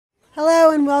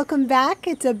Hello and welcome back.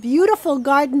 It's a beautiful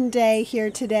garden day here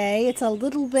today. It's a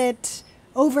little bit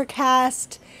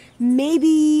overcast.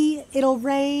 Maybe it'll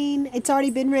rain. It's already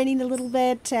been raining a little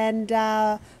bit, and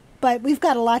but we've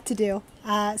got a lot to do.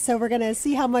 So we're going to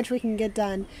see how much we can get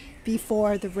done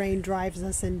before the rain drives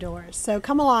us indoors. So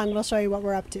come along, we'll show you what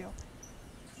we're up to.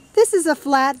 This is a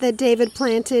flat that David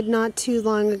planted not too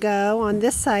long ago. On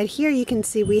this side here you can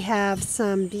see we have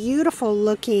some beautiful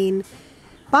looking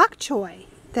Bok Choi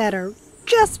that are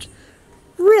just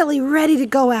really ready to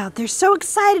go out. They're so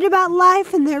excited about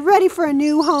life and they're ready for a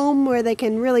new home where they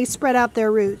can really spread out their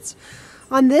roots.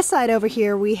 On this side over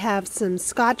here we have some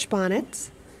Scotch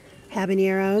bonnets,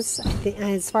 habaneros.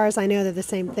 As far as I know, they're the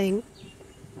same thing.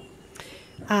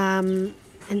 And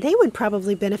they would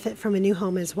probably benefit from a new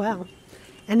home as well.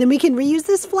 And then we can reuse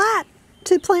this flat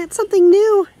to plant something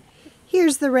new.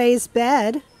 Here's the raised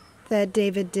bed that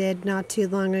David did not too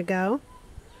long ago.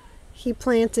 He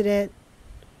planted it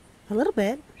a little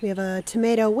bit. We have a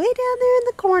tomato way down there in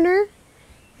the corner.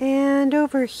 And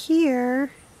over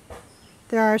here,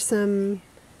 there are some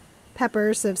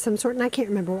peppers of some sort, and I can't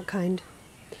remember what kind.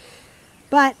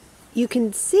 But you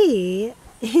can see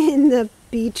in the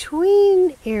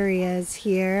between areas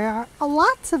here are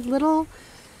lots of little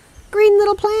green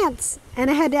little plants.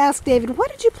 And I had to ask David, what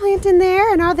did you plant in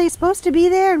there? And are they supposed to be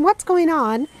there? And what's going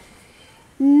on?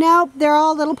 Nope, they're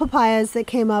all little papayas that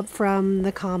came up from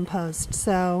the compost.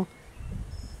 So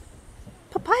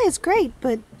papaya's great,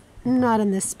 but not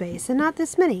in this space and not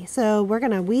this many. So we're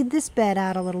going to weed this bed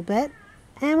out a little bit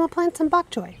and we'll plant some bok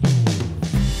choy.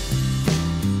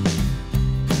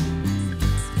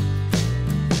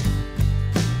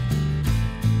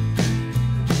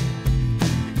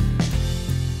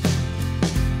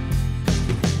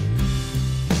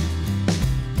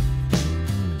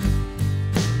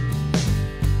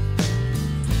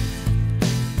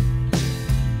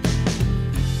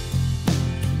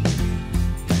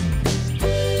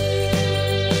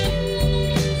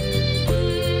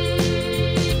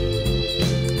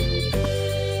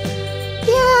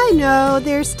 No,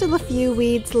 there's still a few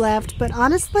weeds left, but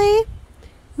honestly,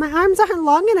 my arms aren't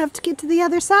long enough to get to the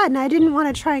other side, and I didn't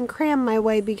want to try and cram my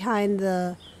way between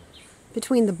the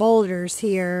boulders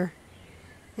here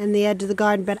and the edge of the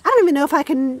garden bed. I don't even know if I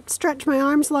can stretch my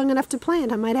arms long enough to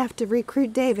plant. I might have to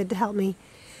recruit David to help me.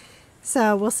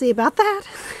 So we'll see about that.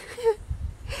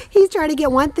 He's trying to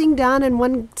get one thing done in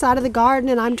one side of the garden,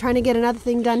 and I'm trying to get another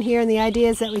thing done here, and the idea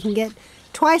is that we can get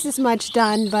twice as much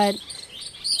done, but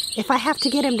if I have to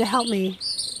get him to help me,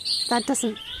 that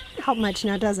doesn't help much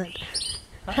now, does it?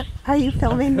 Are you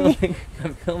filming me?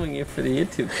 I'm filming you for the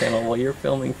YouTube channel while you're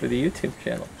filming for the YouTube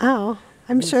channel. Oh,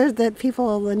 I'm sure that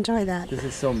people will enjoy that. This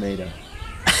is so meta.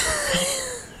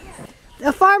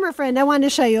 A farmer friend, I wanted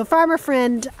to show you. A farmer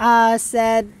friend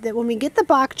said that when we get the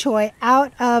bok choy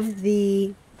out of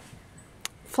the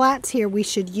flats here, we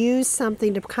should use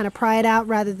something to kind of pry it out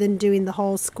rather than doing the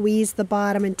whole squeeze the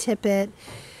bottom and tip it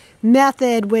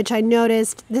method, which I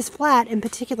noticed this flat in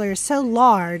particular is so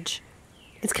large,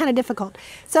 it's kind of difficult.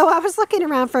 So I was looking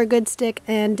around for a good stick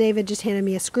and David just handed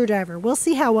me a screwdriver. We'll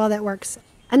see how well that works.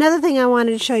 Another thing I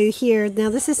wanted to show you here, now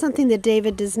this is something that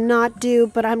David does not do,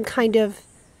 but I'm kind of,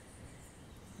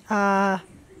 I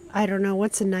don't know,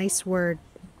 what's a nice word?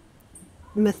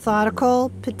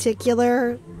 Methodical,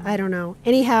 particular, I don't know.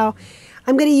 Anyhow,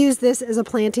 I'm going to use this as a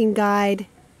planting guide.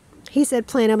 He said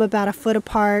plant them about a foot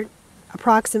apart.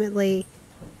 Approximately,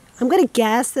 I'm going to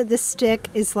guess that this stick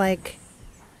is like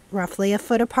roughly a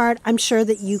foot apart. I'm sure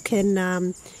that you can,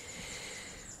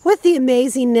 with the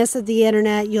amazingness of the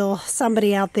internet,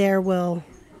 somebody out there will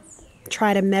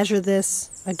try to measure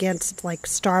this against like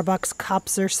Starbucks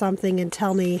cups or something and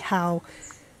tell me how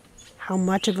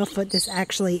much of a foot this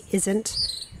actually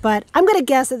isn't. But I'm going to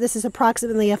guess that this is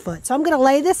approximately a foot. So I'm going to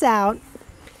lay this out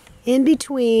in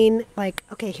between, like,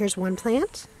 okay, here's one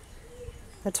plant.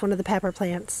 That's one of the pepper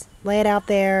plants. Lay it out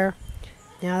there.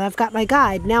 Now that I've got my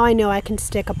guide, now I know I can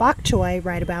stick a bok choy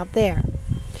right about there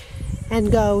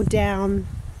and go down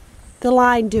the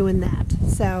line doing that.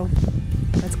 So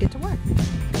let's get to work.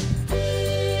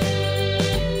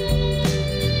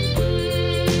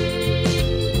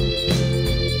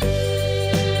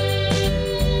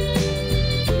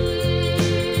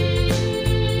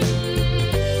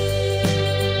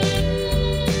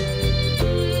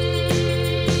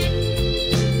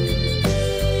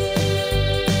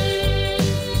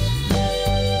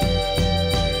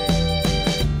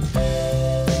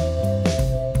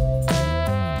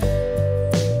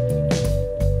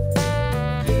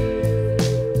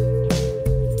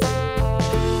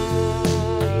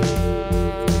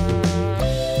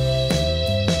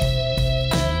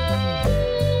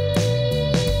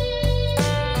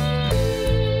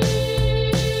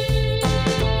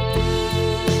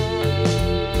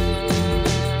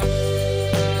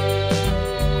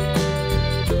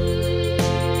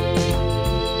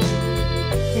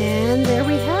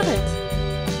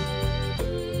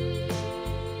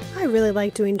 really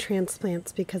like doing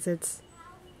transplants because it's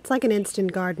like an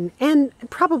instant garden. And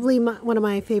probably one of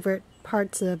my favorite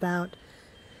parts about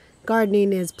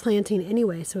gardening is planting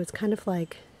anyway, so it's kind of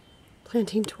like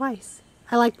planting twice.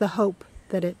 I like the hope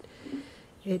that it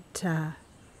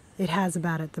has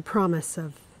about it, the promise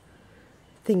of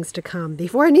things to come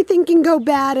before anything can go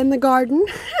bad in the garden,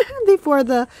 before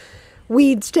the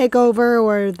weeds take over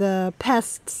or the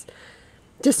pests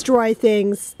destroy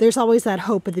things. There's always that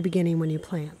hope at the beginning when you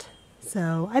plant.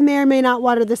 So I may or may not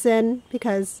water this in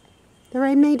because the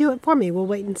rain may do it for me. We'll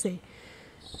wait and see.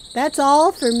 That's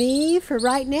all for me for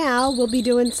right now. We'll be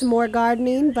doing some more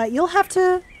gardening, but you'll have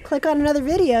to click on another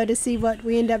video to see what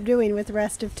we end up doing with the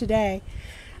rest of today.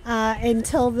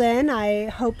 Until then, I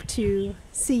hope to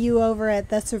see you over at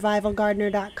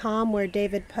thesurvivalgardener.com, where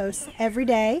David posts every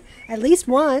day, at least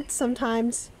once,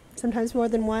 sometimes more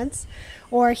than once,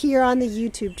 or here on the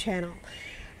YouTube channel.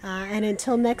 And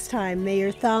until next time, may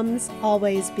your thumbs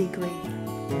always be green.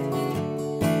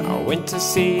 I went to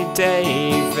see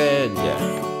David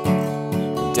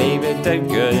the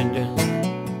Good.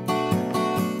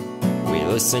 We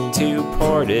listened to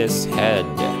Portishead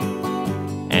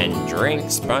and drank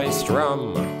spiced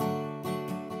rum.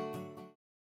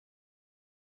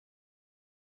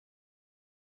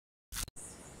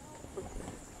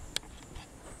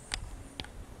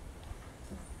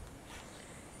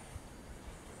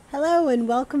 Hello and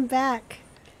welcome back.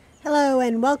 Hello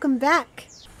and welcome back.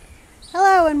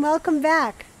 Hello and welcome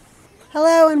back.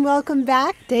 Hello and welcome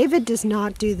back. David does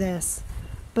not do this,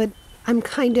 but I'm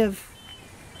kind of,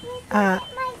 oh,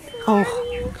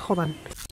 hold on.